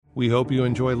We hope you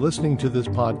enjoy listening to this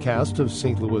podcast of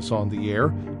St. Louis on the Air,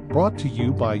 brought to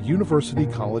you by University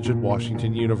College at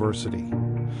Washington University,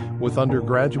 with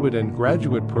undergraduate and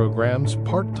graduate programs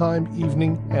part-time,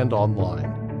 evening, and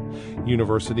online.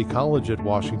 University College at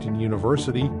Washington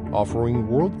University, offering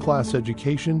world-class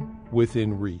education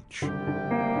within reach.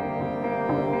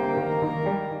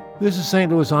 This is St.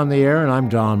 Louis on the Air, and I'm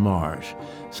Don Marsh.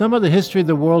 Some of the history of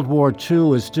the World War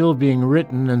II is still being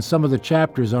written, and some of the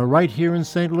chapters are right here in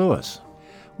St. Louis.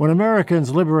 When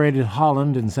Americans liberated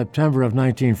Holland in September of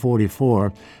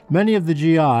 1944, many of the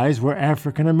GIs were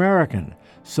African American.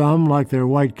 Some, like their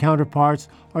white counterparts,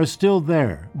 are still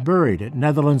there, buried at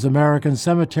Netherlands American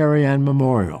Cemetery and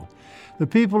Memorial. The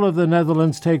people of the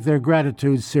Netherlands take their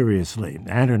gratitude seriously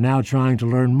and are now trying to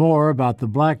learn more about the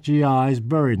black GIs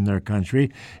buried in their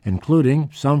country, including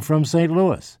some from St.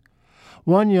 Louis.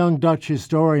 One young Dutch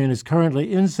historian is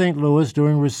currently in St. Louis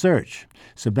doing research.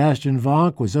 Sebastian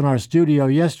Vonk was in our studio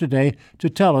yesterday to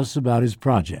tell us about his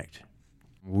project.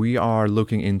 We are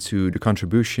looking into the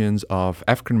contributions of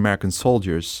African American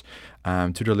soldiers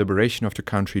to the liberation of the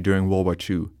country during World War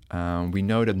II. We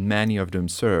know that many of them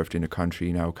served in our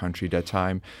country at that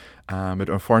time, but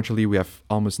unfortunately we have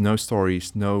almost no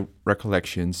stories, no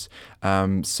recollections.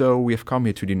 So we have come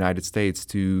here to the United States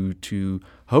to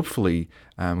hopefully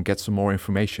get some more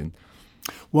information.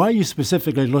 Why are you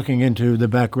specifically looking into the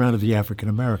background of the African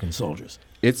American soldiers?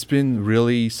 It's been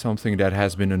really something that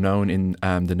has been known in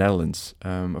the Netherlands.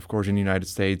 Of course, in the United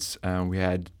States, we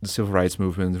had the civil rights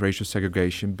movement, racial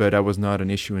segregation, but that was not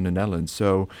an issue in the Netherlands.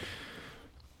 So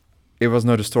it was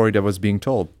not a story that was being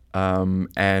told.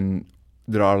 And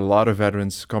there are a lot of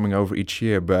veterans coming over each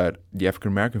year, but the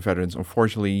African-American veterans,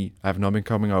 unfortunately, have not been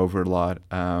coming over a lot.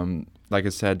 Like I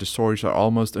said, the stories are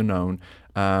almost unknown.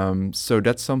 So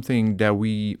that's something that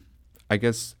we, I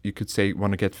guess you could say,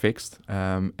 want to get fixed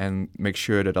and make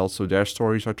sure that also their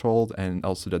stories are told and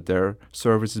also that their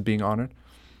service is being honored.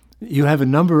 You have a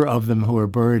number of them who are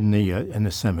buried in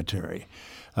the cemetery.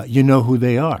 You know who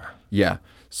they are? Yeah.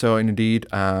 So indeed,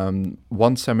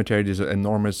 one cemetery, there's an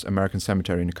enormous American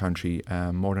cemetery in the country.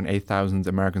 More than 8,000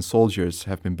 American soldiers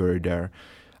have been buried there.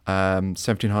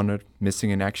 1,700 missing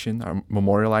in action are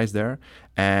memorialized there,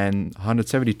 and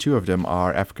 172 of them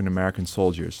are African American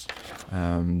soldiers.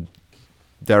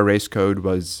 Their race code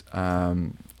was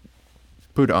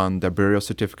put on their burial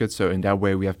certificate, so in that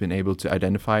way we have been able to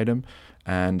identify them,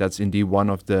 and that's indeed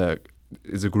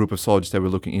is a group of soldiers that we're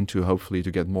looking into, hopefully, to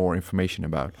get more information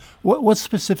about. What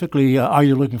specifically are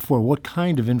you looking for? What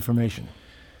kind of information?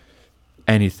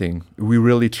 Anything. We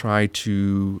really try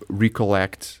to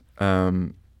recollect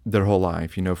their whole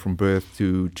life, from birth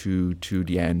to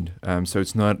the end. So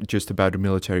it's not just about the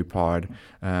military part.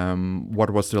 What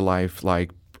was their life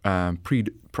like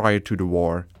prior to the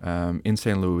war in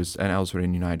St. Louis and elsewhere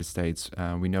in the United States?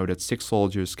 We know that 6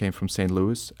 soldiers came from St.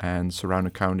 Louis and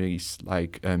surrounding counties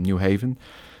like New Haven.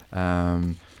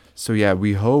 So yeah,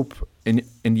 we hope, in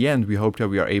the end, we hope that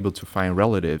we are able to find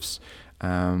relatives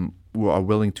who are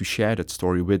willing to share that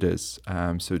story with us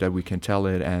so that we can tell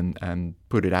it and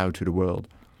put it out to the world.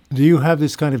 Do you have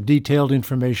this kind of detailed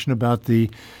information about the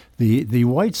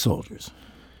white soldiers?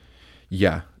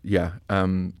 Yeah.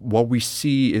 What we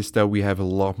see is that we have a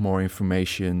lot more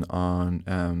information on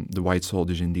the white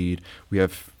soldiers indeed.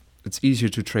 It's easier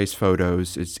to trace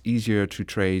photos, it's easier to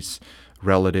trace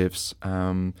relatives.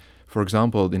 For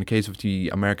example, in the case of the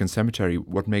American Cemetery,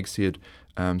 what makes it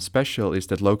special is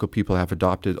that local people have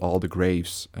adopted all the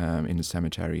graves in the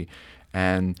cemetery.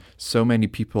 And so many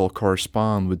people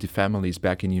correspond with the families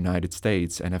back in the United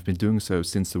States and have been doing so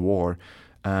since the war.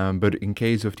 But in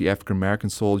case of the African American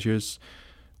soldiers,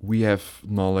 we have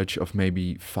knowledge of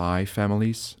maybe 5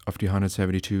 families of the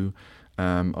 172,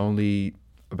 only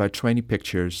about 20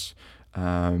 pictures.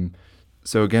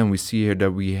 So again, we see here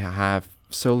that we have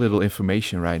so little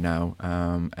information right now,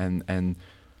 and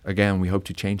again, we hope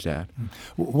to change that.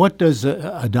 What does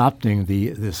adopting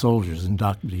the soldiers and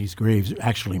these graves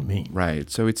actually mean?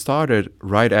 Right. So it started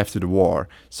right after the war.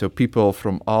 So people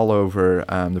from all over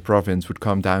the province would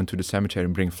come down to the cemetery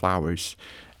and bring flowers.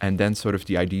 And then sort of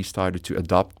the idea started to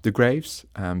adopt the graves.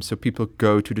 So people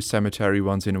go to the cemetery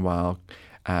once in a while,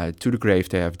 to the grave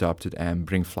they have adopted, and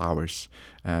bring flowers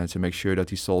to make sure that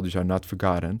these soldiers are not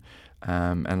forgotten.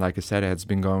 And like I said, it's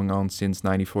been going on since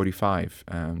 1945.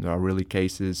 There are really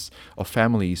cases of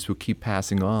families who keep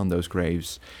passing on those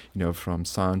graves, from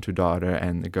son to daughter,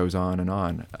 and it goes on and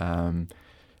on.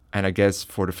 And I guess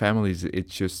for the families,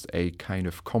 it's just a kind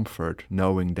of comfort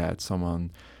knowing that someone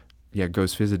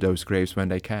goes visit those graves when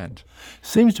they can't.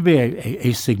 Seems to be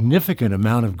a significant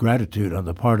amount of gratitude on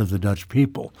the part of the Dutch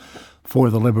people. for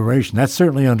the liberation. That's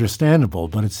certainly understandable,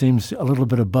 but it seems a little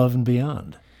bit above and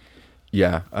beyond.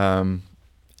 Yeah,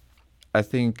 I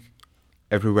think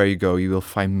everywhere you go, you will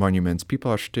find monuments.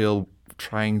 People are still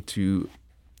trying to,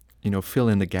 fill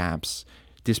in the gaps.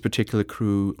 This particular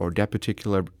crew or that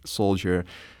particular soldier.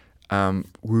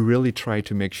 We really try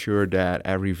to make sure that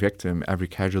every victim, every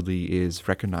casualty is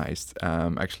recognized.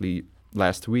 Actually,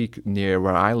 last week near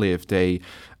where I live, they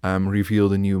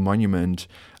revealed a new monument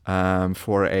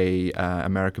for a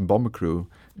American bomber crew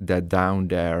that downed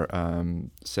there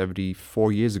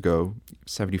 74 years ago,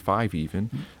 75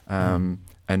 even.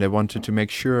 And they wanted to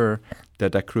make sure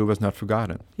that that crew was not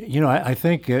forgotten. I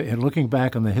think looking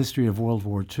back on the history of World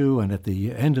War II and at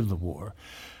the end of the war,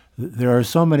 there are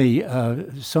so many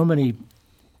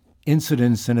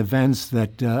incidents and events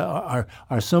that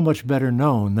are so much better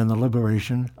known than the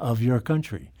liberation of your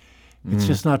country. It's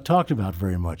just not talked about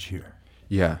very much here.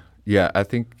 Yeah, I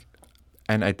think,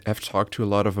 and I have talked to a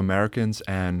lot of Americans,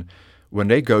 and when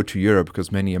they go to Europe, because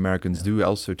many Americans do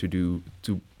also to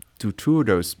tour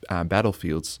those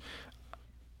battlefields,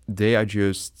 they are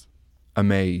just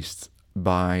amazed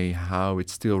by how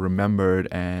it's still remembered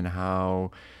and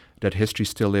how that history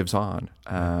still lives on.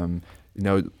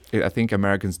 I think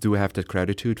Americans do have that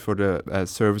gratitude for the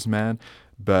serviceman,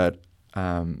 but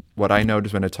what I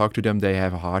notice when I talk to them, they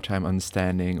have a hard time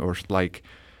understanding or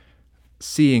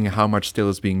seeing how much still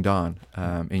is being done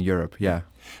in Europe. Yeah.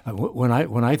 When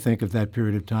I think of that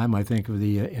period of time, I think of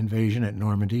the invasion at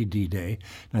Normandy, D-Day,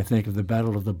 and I think of the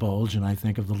Battle of the Bulge, and I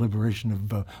think of the liberation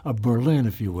of Berlin,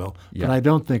 if you will. Yeah. But I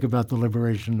don't think about the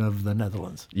liberation of the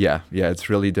Netherlands. Yeah, it's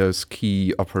really those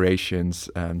key operations.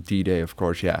 D-Day, of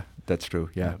course. Yeah, that's true.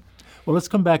 Yeah. Well, let's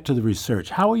come back to the research.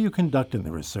 How are you conducting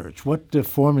the research? What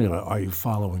formula are you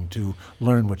following to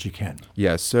learn what you can?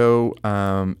 Yeah, so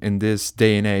in this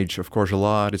day and age, of course, a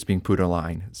lot is being put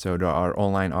online. So there are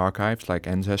online archives like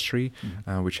Ancestry,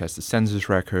 which has the census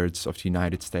records of the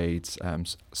United States,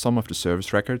 some of the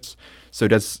service records. So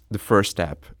that's the first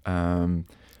step.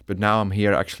 But now I'm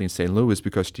here actually in St. Louis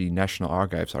because the National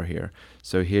Archives are here.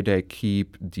 So here they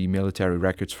keep the military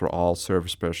records for all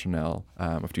service personnel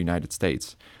of the United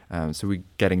States. So we're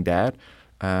getting that.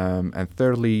 And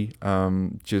thirdly,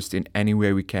 just in any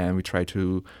way we can, we try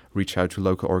to reach out to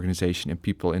local organization and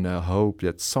people in the hope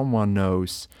that someone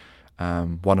knows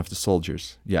one of the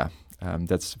soldiers. Yeah,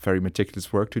 that's very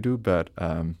meticulous work to do, but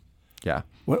yeah.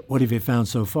 What have you found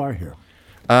so far here?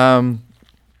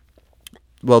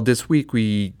 Well, this week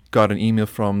we got an email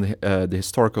from the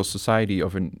Historical Society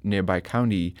of a nearby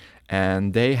county,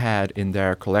 and they had in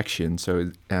their collection,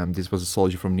 so this was a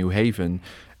soldier from New Haven,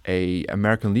 a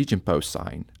American Legion post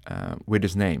sign with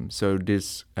his name. So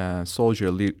this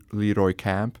soldier, Leroy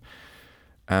Camp,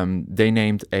 they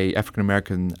named a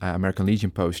African-American American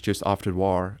Legion post just after the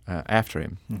war after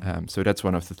him. So that's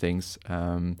one of the things.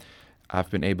 I've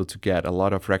been able to get a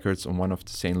lot of records on one of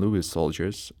the St. Louis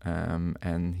soldiers,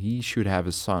 and he should have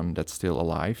a son that's still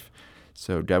alive.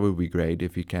 So that would be great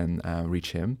if we can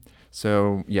reach him.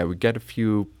 So yeah, we get a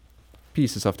few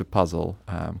pieces of the puzzle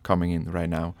coming in right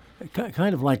now.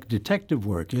 Kind of like detective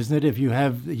work, isn't it? If you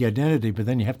have the identity, but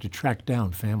then you have to track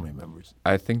down family members.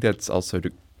 I think that's also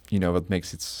what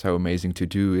makes it so amazing to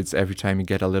do. It's every time you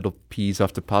get a little piece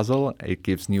of the puzzle, it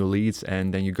gives new leads,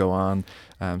 and then you go on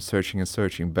searching and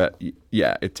searching. But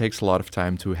yeah, it takes a lot of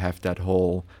time to have that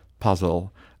whole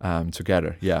puzzle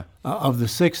together. Yeah. Of the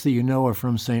 6 that you know are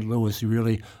from St. Louis, you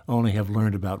really only have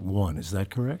learned about one. Is that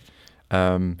correct?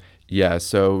 Yeah,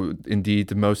 so indeed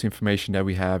the most information that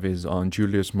we have is on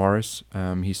Julius Morris.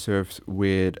 He served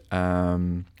with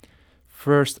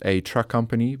first a truck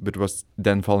company, but was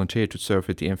then volunteered to serve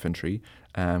with the infantry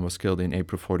and was killed in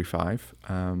April 45.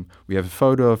 We have a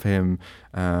photo of him.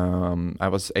 I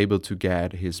was able to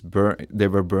get his they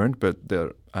were burned, but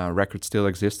the record still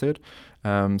existed.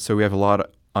 So we have a lot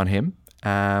on him.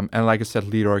 And like I said,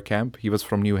 Leroy Camp, he was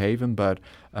from New Haven, but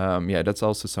yeah, that's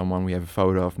also someone we have a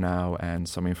photo of now and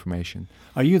some information.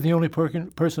 Are you the only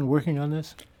person working on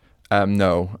this?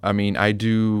 No. I mean, I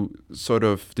do sort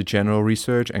of the general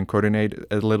research and coordinate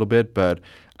a little bit, but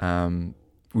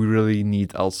we really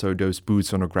need also those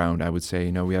boots on the ground, I would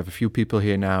say. We have a few people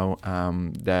here now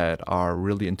that are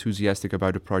really enthusiastic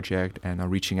about the project and are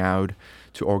reaching out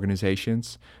to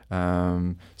organizations.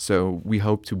 So we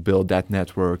hope to build that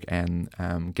network and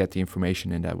get the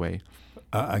information in that way.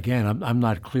 Again, I'm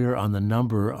not clear on the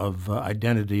number of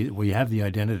identities. We have the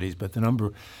identities, but the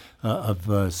number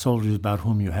of soldiers about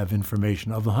whom you have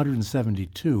information. Of the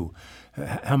 172,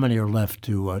 how many are left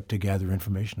to gather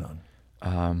information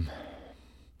on?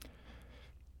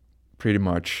 Pretty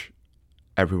much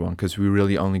everyone, because we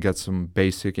really only got some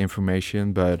basic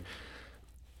information, but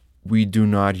we do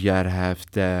not yet have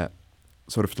the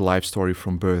sort of the life story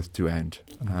from birth to end.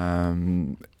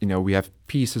 We have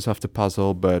pieces of the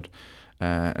puzzle, but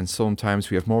and sometimes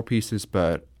we have more pieces,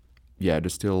 but yeah,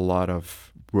 there's still a lot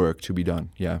of work to be done.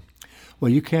 Yeah. Well,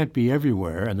 you can't be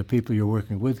everywhere, and the people you're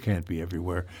working with can't be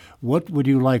everywhere. What would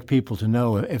you like people to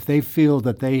know if they feel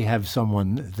that they have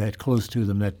someone that close to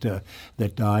them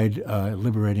that died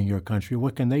liberating your country?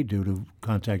 What can they do to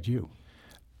contact you?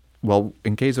 Well,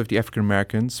 in case of the African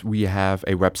Americans, we have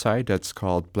a website that's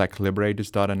called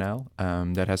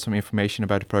blackliberators.nl that has some information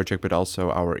about the project, but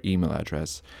also our email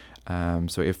address.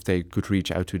 So if they could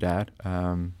reach out to that.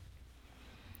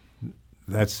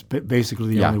 That's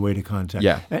basically the only way to contact.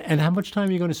 Yeah. And how much time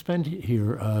are you going to spend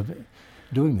here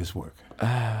doing this work?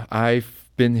 I've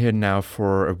been here now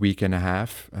for a week and a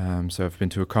half. So I've been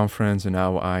to a conference, and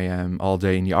now I am all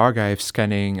day in the archive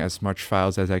scanning as much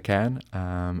files as I can,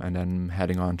 and then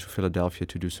heading on to Philadelphia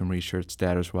to do some research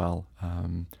there as well.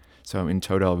 So in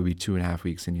total, it will be 2.5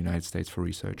 weeks in the United States for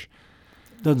research.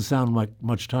 Doesn't sound like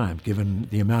much time, given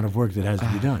the amount of work that has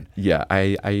to be done. Yeah,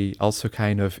 I also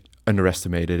kind of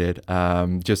underestimated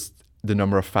it. Just the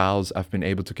number of files I've been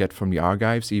able to get from the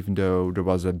archives, even though there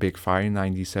was a big fire in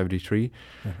 1973.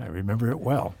 I remember it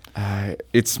well.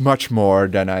 It's much more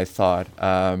than I thought.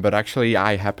 But actually,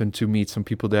 I happened to meet some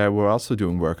people there who were also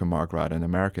doing work on Mark Rudd and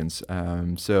Americans.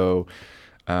 So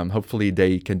hopefully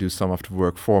they can do some of the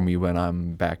work for me when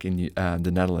I'm back in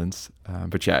the Netherlands.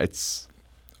 But yeah, it's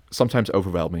sometimes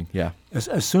overwhelming, yeah.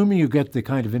 Assuming you get the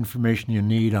kind of information you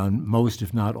need on most,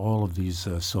 if not all, of these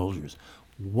soldiers,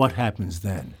 what happens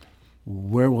then?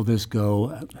 Where will this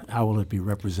go? How will it be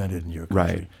represented in your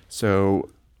country? Right. So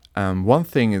one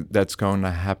thing that's going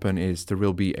to happen is there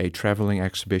will be a traveling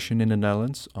exhibition in the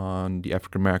Netherlands on the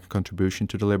African-American contribution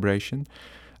to the liberation.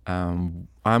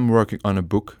 I'm working on a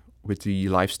book with the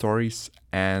life stories,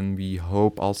 and we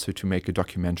hope also to make a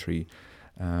documentary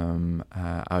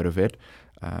out of it.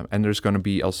 And there's going to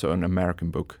be also an American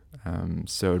book.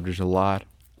 So there's a lot.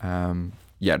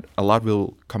 A lot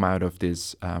will come out of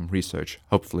this research,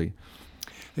 hopefully.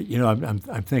 You know,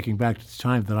 I'm thinking back to the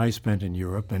time that I spent in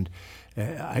Europe, and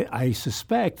I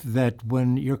suspect that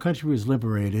when your country was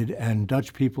liberated and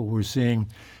Dutch people were seeing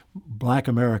Black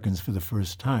Americans for the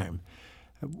first time,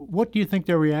 what do you think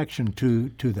their reaction to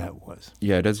that was?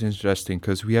 Yeah, that's interesting,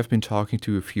 because we have been talking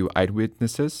to a few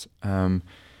eyewitnesses. And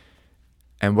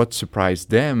what surprised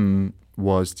them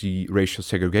was the racial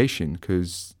segregation,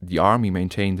 because the army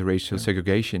maintained the racial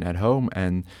segregation at home.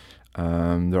 And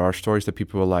there are stories that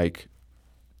people were like,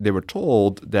 they were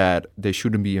told that they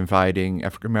shouldn't be inviting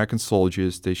African-American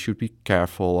soldiers, they should be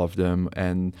careful of them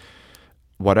and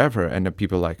whatever. And the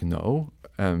people are like, no,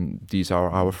 these are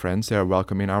our friends, they are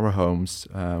welcome in our homes.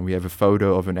 We have a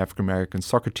photo of an African-American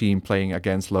soccer team playing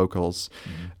against locals.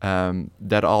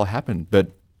 That all happened.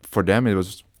 But for them, it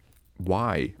was,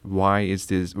 why? Why is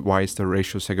the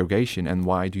racial segregation, and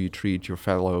why do you treat your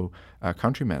fellow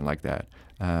countrymen like that?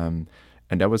 And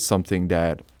that was something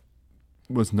that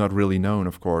was not really known,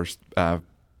 of course,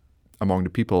 among the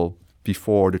people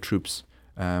before the troops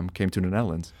came to the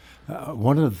Netherlands.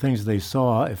 One of the things they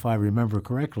saw, if I remember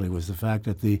correctly, was the fact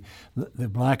that the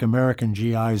Black American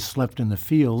GIs slept in the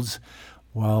fields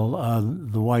while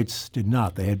the whites did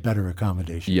not. They had better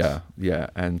accommodations. Yeah.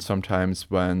 And sometimes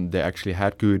when they actually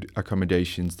had good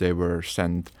accommodations, they were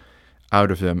sent out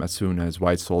of them as soon as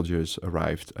white soldiers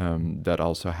arrived. That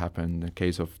also happened in the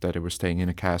case of that they were staying in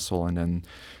a castle, and then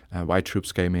white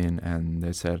troops came in and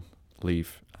they said,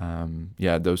 leave.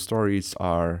 Those stories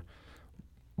are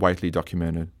widely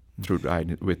documented through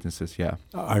eyewitnesses, yeah.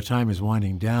 Our time is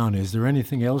winding down. Is there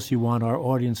anything else you want our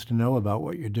audience to know about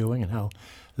what you're doing and how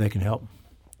they can help?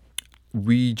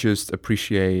 We just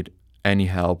appreciate any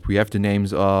help. We have the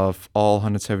names of all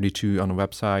 172 on the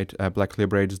website,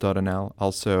 blackliberators.nl,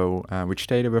 also which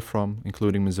state they were from,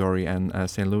 including Missouri and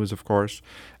St. Louis, of course.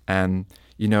 And,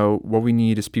 what we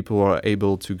need is people who are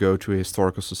able to go to a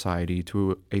historical society,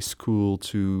 to a school,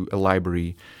 to a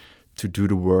library, to do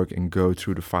the work and go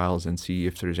through the files and see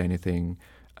if there's anything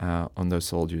on those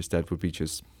soldiers that would be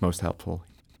just most helpful.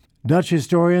 Dutch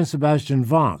historian Sebastian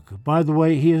Vank. By the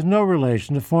way, he is no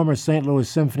relation to former St. Louis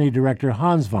Symphony director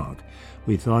Hans Vank.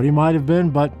 We thought he might have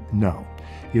been, but no.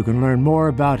 You can learn more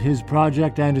about his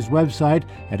project and his website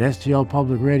at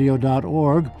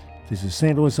stlpublicradio.org. This is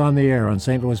St. Louis on the Air on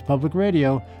St. Louis Public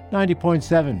Radio,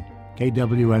 90.7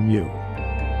 KWMU.